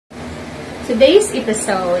Today's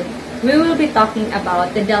episode, we will be talking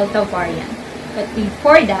about the Delta variant. But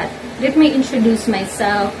before that, let me introduce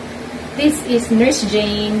myself. This is Nurse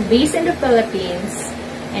Jane, based in the Philippines.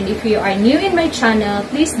 And if you are new in my channel,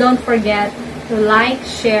 please don't forget to like,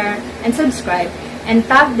 share, and subscribe. And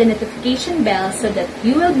tap the notification bell so that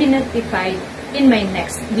you will be notified in my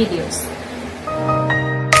next videos.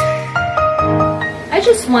 I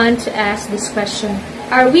just want to ask this question.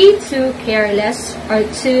 Are we too careless or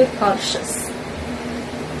too cautious?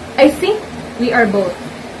 I think we are both.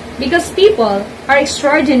 Because people are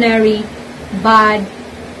extraordinarily bad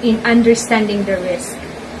in understanding the risk.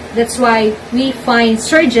 That's why we find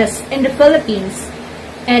surges in the Philippines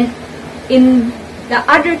and in the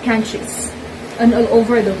other countries and all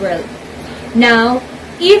over the world. Now,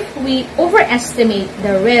 if we overestimate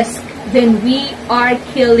the risk, then we are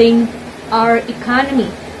killing our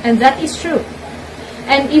economy, and that is true.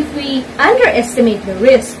 And if we underestimate the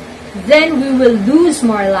risk, then we will lose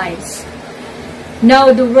more lives.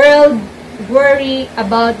 Now, the world worry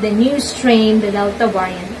about the new strain, the Delta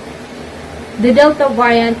variant. The Delta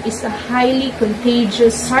variant is a highly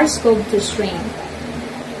contagious SARS-CoV-2 strain.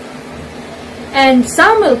 And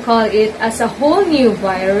some will call it as a whole new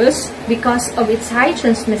virus because of its high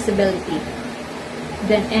transmissibility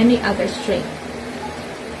than any other strain.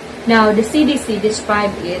 Now, the CDC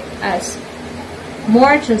described it as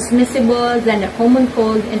more transmissible than the common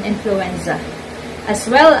cold and influenza, as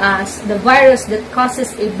well as the virus that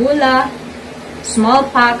causes Ebola,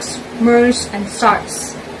 smallpox, MERS, and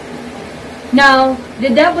SARS. Now,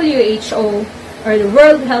 the WHO, or the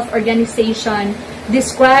World Health Organization,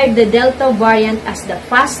 described the Delta variant as the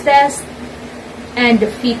fastest and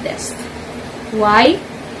the fittest. Why?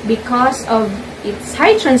 Because of its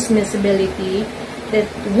high transmissibility, that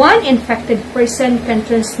one infected person can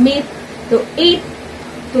transmit to 8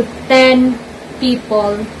 to 10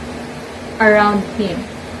 people around him.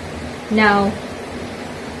 Now,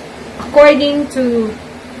 according to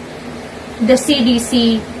the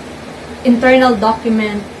CDC internal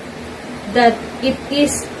document, that it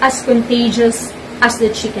is as contagious as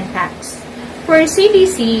the chickenpox. For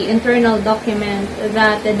CDC internal document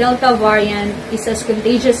that the Delta variant is as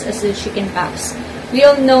contagious as the chickenpox. We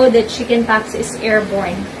all know that chickenpox is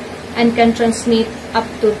airborne and can transmit up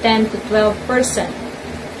to 10 to 12%.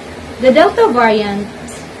 The Delta variant,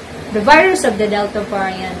 the virus of the Delta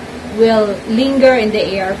variant, will linger in the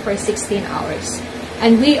air for 16 hours.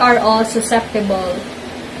 And we are all susceptible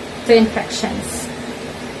to infections.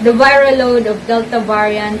 The viral load of Delta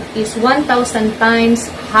variant is 1,000 times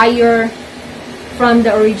higher from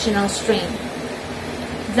the original strain.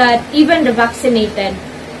 That even the vaccinated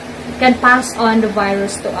can pass on the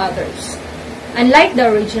virus to others. Unlike the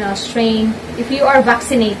original strain, if you are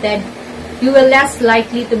vaccinated, you will less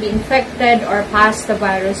likely to be infected or pass the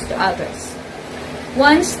virus to others.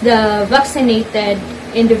 Once the vaccinated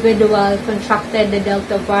individual contracted the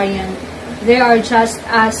Delta variant, they are just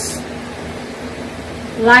as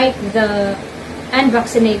like the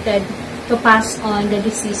unvaccinated to pass on the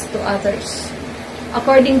disease to others.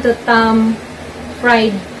 According to Tom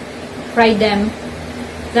Friedem,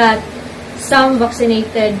 that some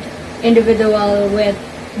vaccinated individual with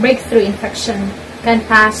breakthrough infection can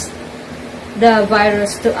pass the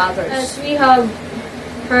virus to others. As we have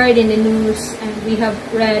heard in the news and we have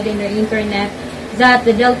read in the internet, that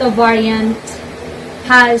the Delta variant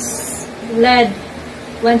has led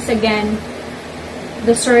once again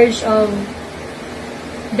the surge of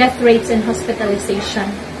death rates and hospitalization.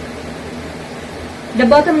 The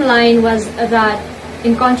bottom line was that,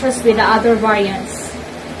 in contrast with the other variants,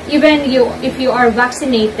 even if you are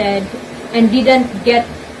vaccinated and didn't get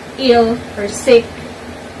ill or sick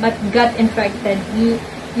but got infected,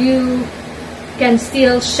 you can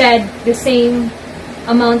still shed the same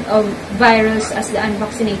amount of virus as the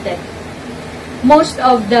unvaccinated. Most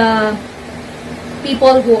of the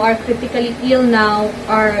people who are critically ill now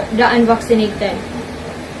are the unvaccinated.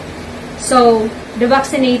 So, the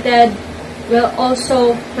vaccinated will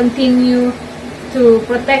also continue to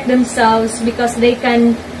protect themselves because they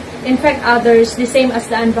can infect others the same as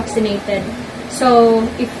the unvaccinated. So,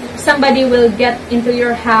 if somebody will get into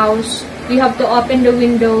your house, you have to open the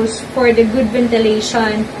windows for the good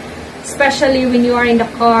ventilation. Especially when you are in the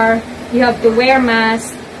car, you have to wear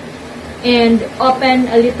mask and open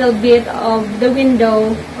a little bit of the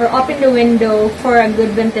window or open the window for a good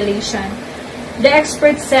ventilation. The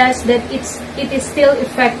expert says that it is still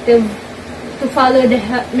effective to follow the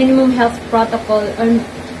minimum health protocol on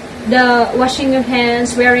the washing of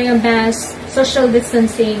hands, wearing a mask, social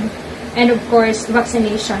distancing, and of course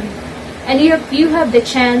vaccination. And if you have the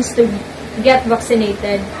chance to get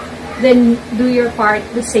vaccinated, then do your part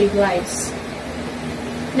to save lives.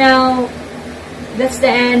 Now, that's the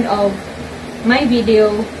end of my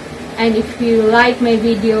video. And if you like my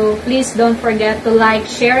video, please don't forget to like,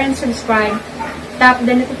 share, and subscribe. Tap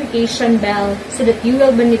the notification bell so that you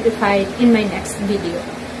will be notified in my next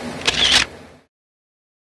video.